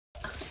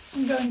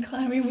I'm going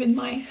climbing with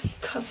my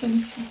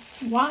cousin's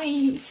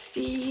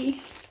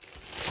wifey.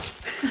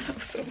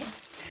 So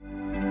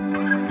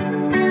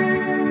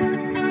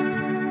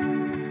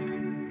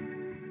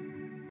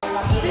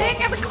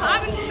being at the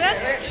climbing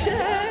center.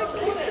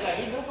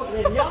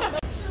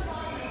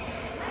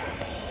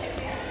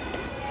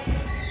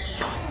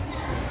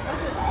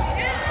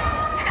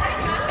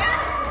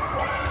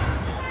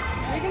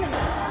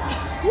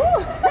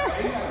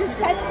 Just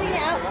testing it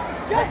out,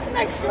 just to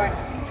make sure.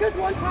 Because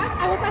one time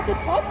I was at the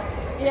top,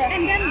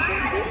 and then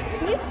this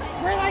clip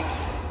were like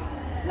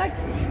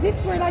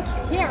this were like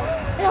here,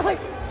 and I was like,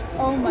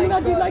 oh my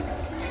god, do like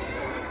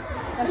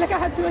I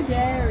had to like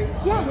scary.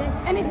 Yeah,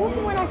 shit. And it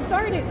wasn't when I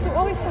started, so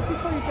always check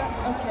before you jump.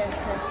 Okay.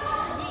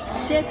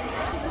 Shit.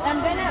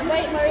 I'm gonna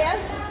wait, Maria.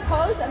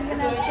 Pause. I'm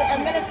gonna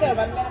film.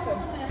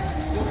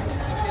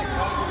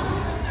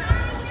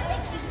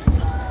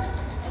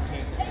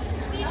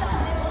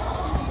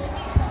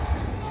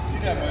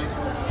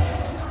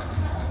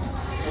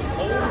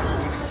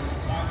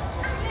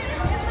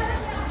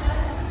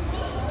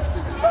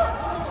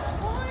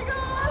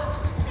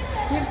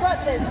 You've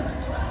got this.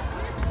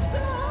 It's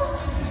so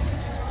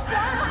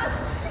bad.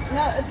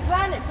 No,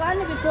 plan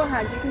it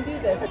beforehand. You can do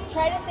this.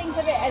 Try to think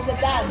of it as a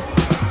dance.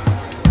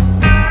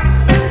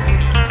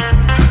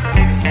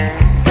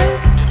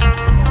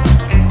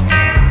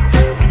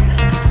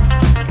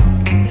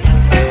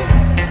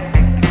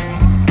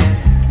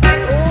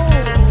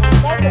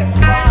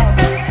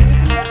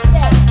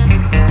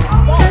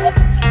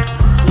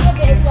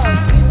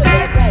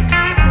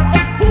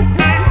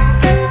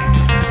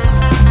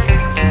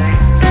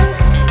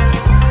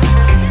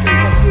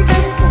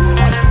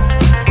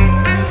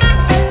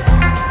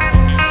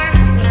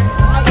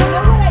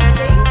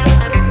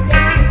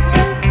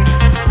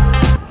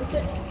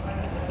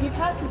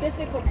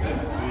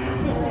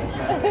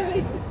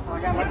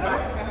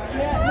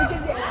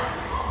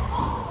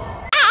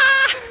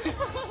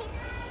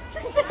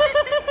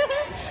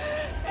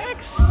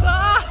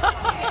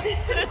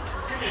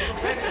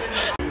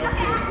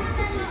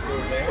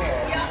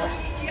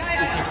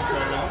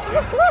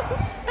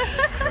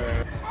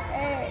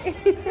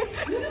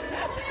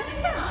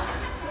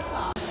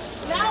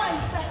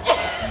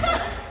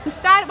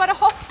 Start bara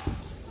hopp.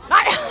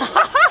 Nej.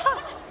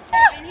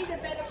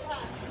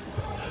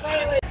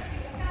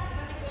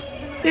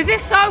 This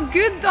is so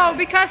good though,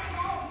 because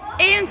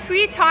in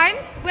 3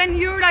 times when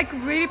you're like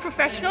really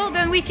professional,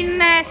 then we can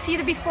see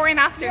the before and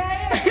after.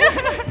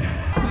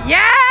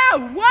 Yeah,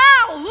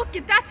 wow, look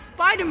at that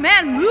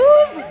Spider-Man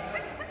move.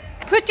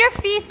 Put your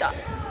feet up,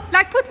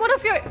 like put one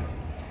of your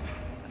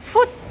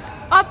foot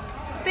up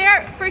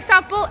there, for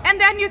example, and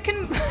then you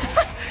can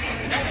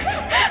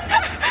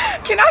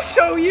can I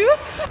show you? You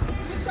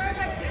start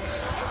like this,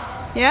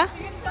 right? Yeah.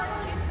 You start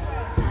like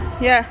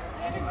this. Yeah.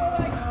 And you go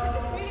like,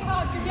 this is really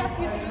hard because you have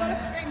to use a lot of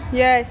strength.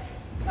 Yes.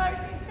 So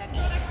instead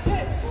go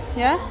like this.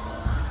 Yeah.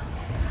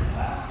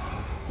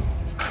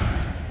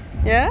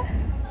 Yeah.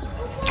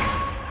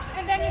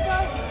 And then you go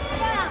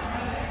bam, bam,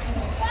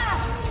 bam,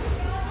 bam.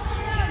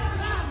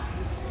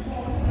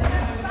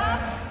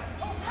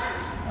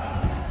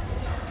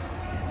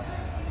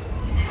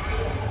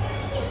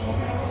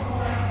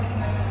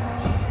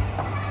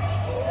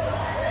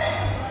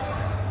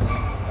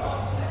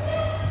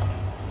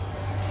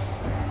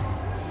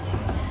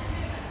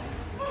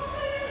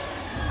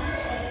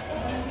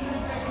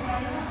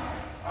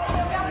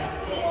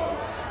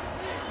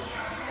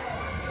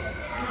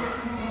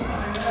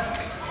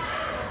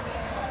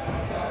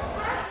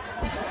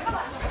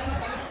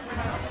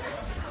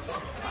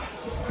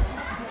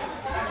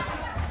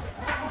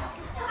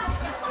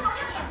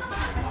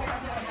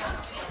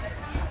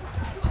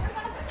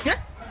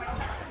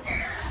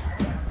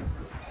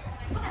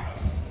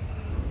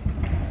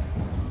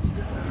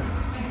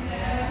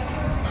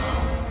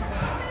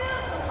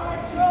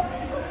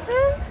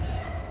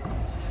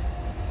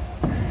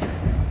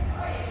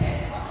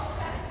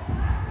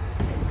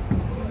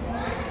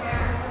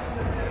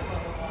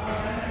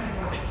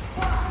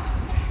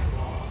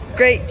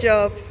 Great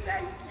job.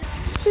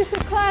 She's a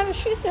climber,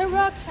 she's a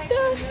rock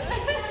star.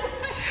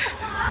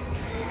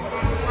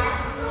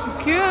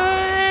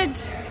 Good.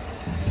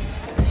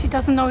 She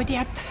doesn't know it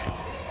yet,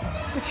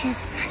 but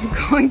she's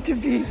going to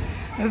be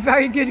a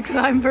very good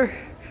climber.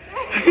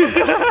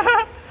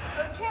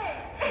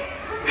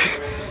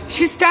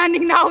 She's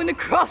standing now in the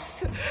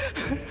cross.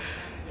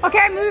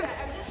 Okay,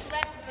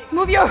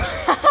 move your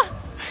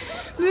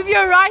move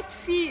your right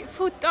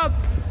foot up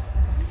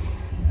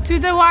to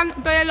the one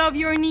below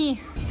your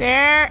knee.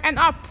 There and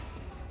up,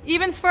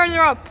 even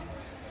further up.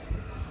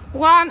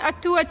 1,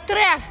 2,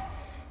 3.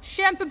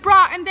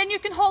 Kjempebra. And then you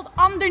can hold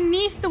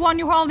underneath the one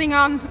you're holding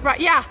on. Right?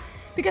 Yeah,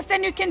 because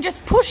then you can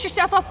just push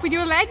yourself up with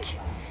your leg,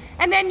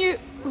 and then you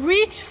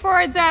reach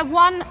for the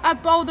one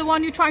above the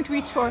one you're trying to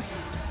reach for.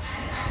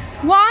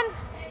 1,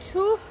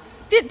 2.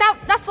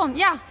 That's one.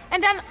 Yeah,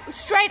 and then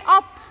straight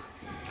up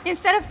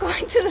instead of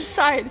going to the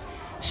side.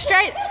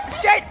 Straight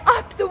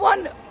up the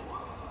one.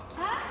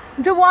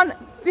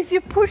 If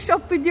you push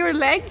up with your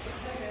leg.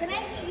 Can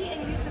I cheat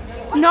and use the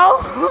No.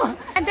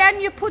 And then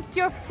you put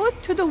your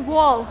foot to the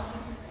wall.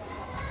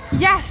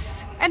 Yes.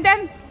 And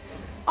then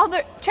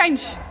other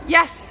change.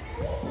 Yes.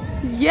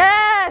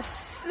 Yes.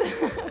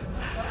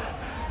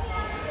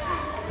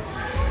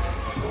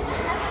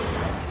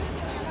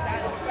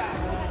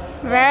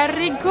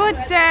 Very good.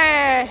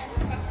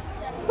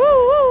 Woo,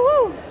 woo,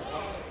 woo.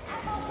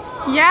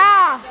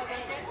 Yeah.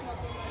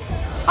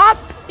 Up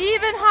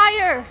even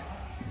higher.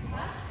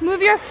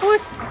 Move your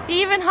foot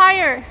even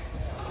higher.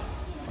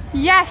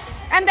 Yes.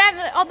 And then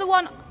the other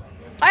one.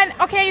 And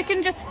okay, you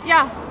can just,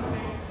 yeah.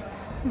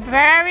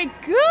 Very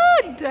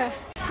good.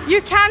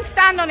 You can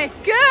stand on it.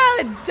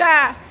 Good.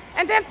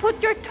 And then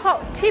put your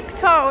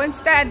tiptoe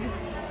instead.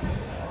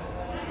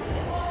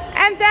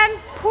 And then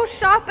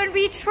push up and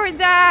reach for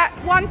the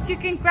ones you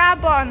can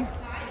grab on.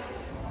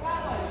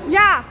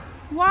 Yeah.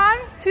 1,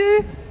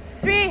 2,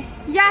 3.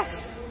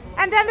 Yes.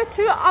 And then the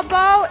two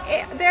above,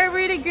 they're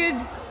really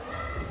good.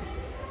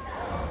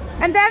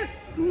 And then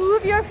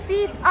move your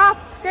feet up.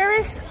 There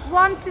is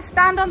one to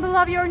stand on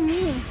below your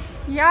knee.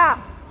 Yeah.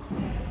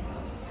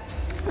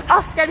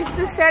 Asker, hvis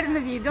du ser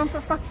denne videoen,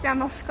 så snakket jeg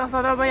norsk, altså.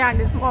 Det var bare hjernen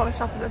din som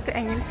oversatte det til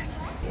engelsk.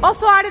 Og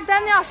så er det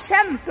den, ja.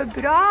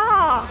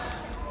 Kjempebra.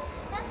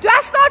 Du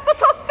er snart på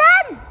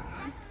toppen!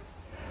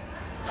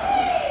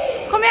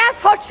 Kom igjen,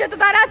 fortsett. Det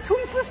der er en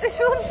tung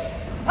posisjon.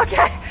 Ok,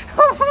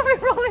 we're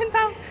rolling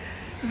down.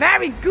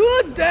 Very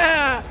good.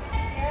 I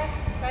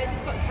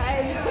just got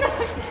tired.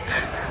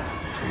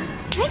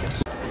 Thank you.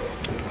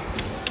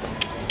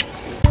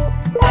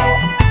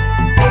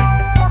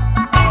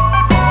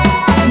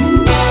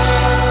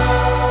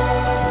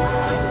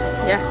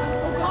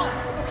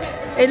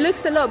 It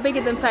looks a lot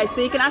bigger than 5, so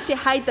you can actually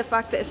hide the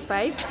fact that it's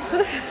 5.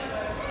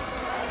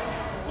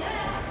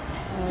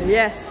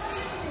 Yes.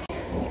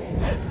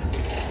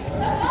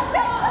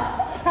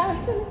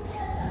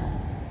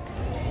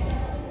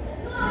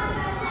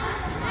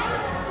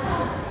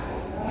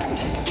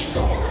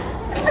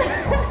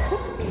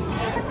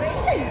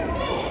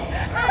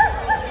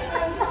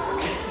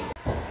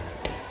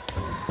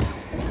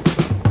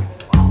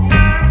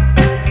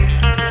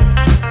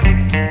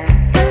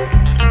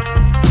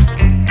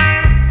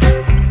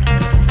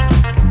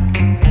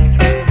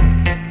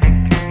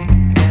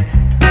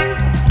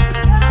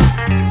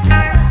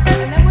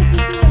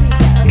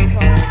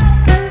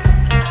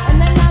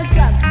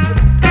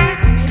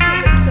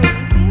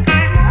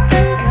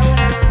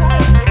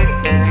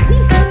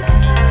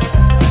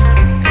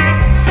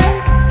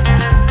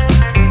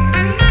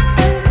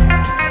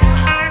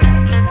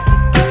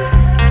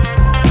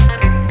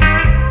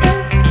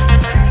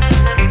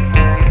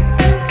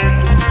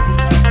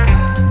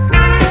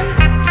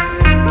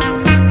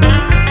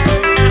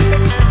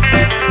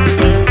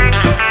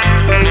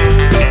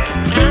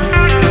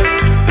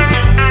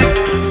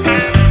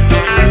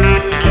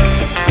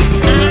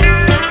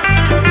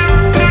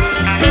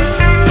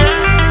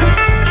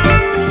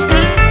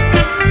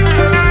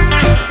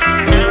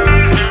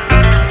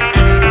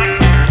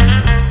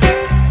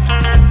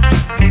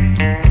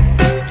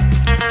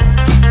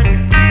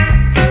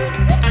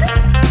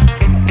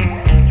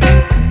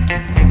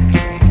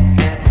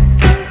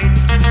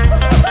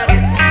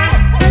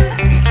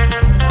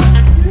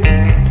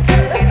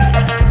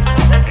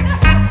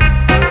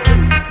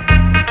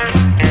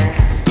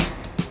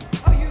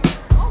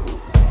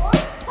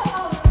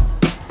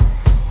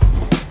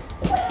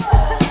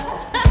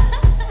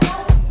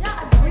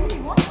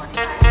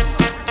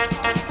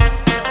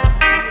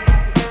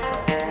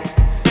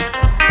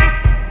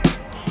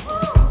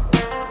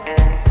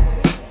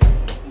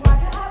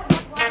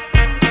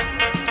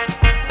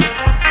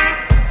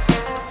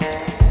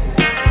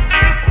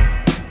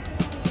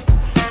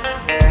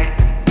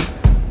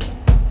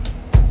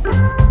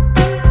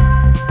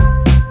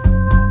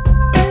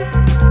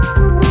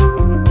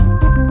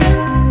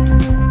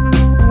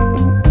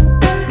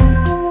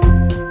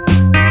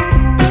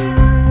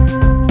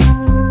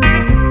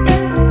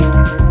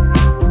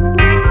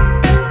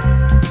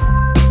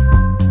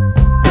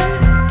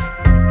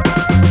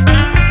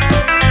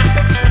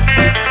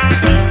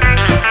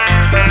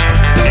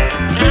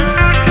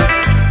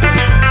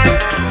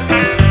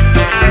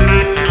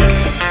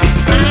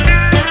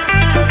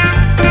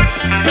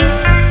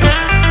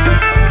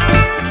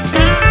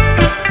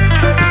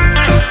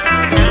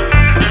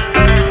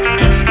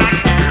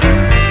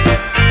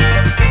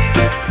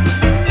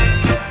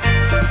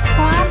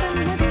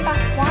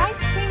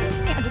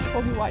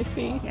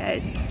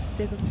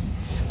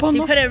 She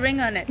put a ring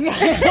on it.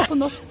 På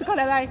norsk så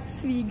kaller jeg deg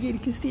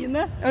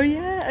svigerkusine. Oh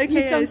yeah, okay.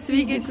 Liksom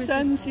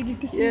svigersønn,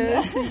 svigerkusine.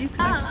 Yeah,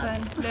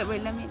 svigerkusine.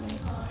 Wait, let me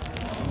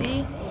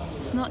see.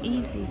 It's not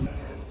easy.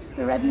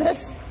 The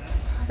redness.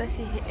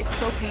 Especially, it's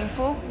so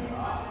painful.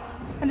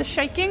 And the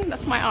shaking,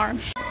 that's my arm.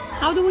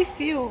 How do we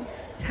feel?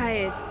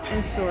 Tired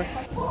and sore.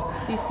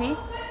 Do you see?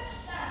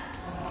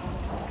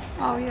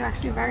 Oh, you're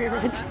actually very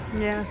red.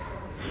 Yeah.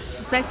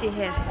 Especially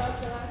here.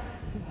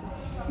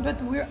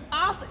 But we're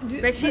awesome.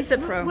 But she's a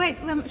pro. Wait,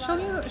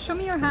 show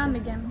me your hand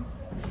again.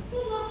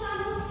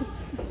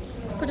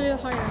 Let's put it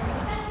higher.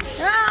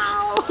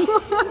 Ow!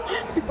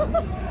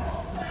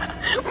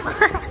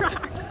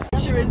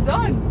 She was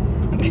on.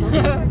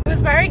 It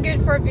was very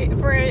good for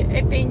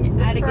it being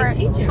the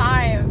first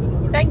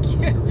time. Thank you.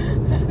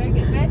 Very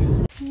good,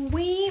 man.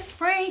 We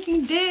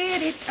freaking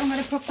did it. I'm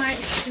gonna put my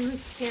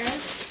shoes here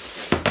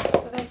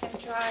so they can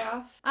dry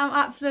off. I'm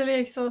absolutely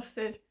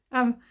exhausted.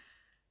 I'm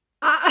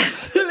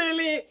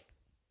absolutely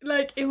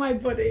like in my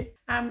body.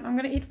 I'm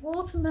gonna eat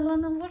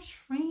watermelon and watch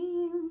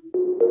Friends.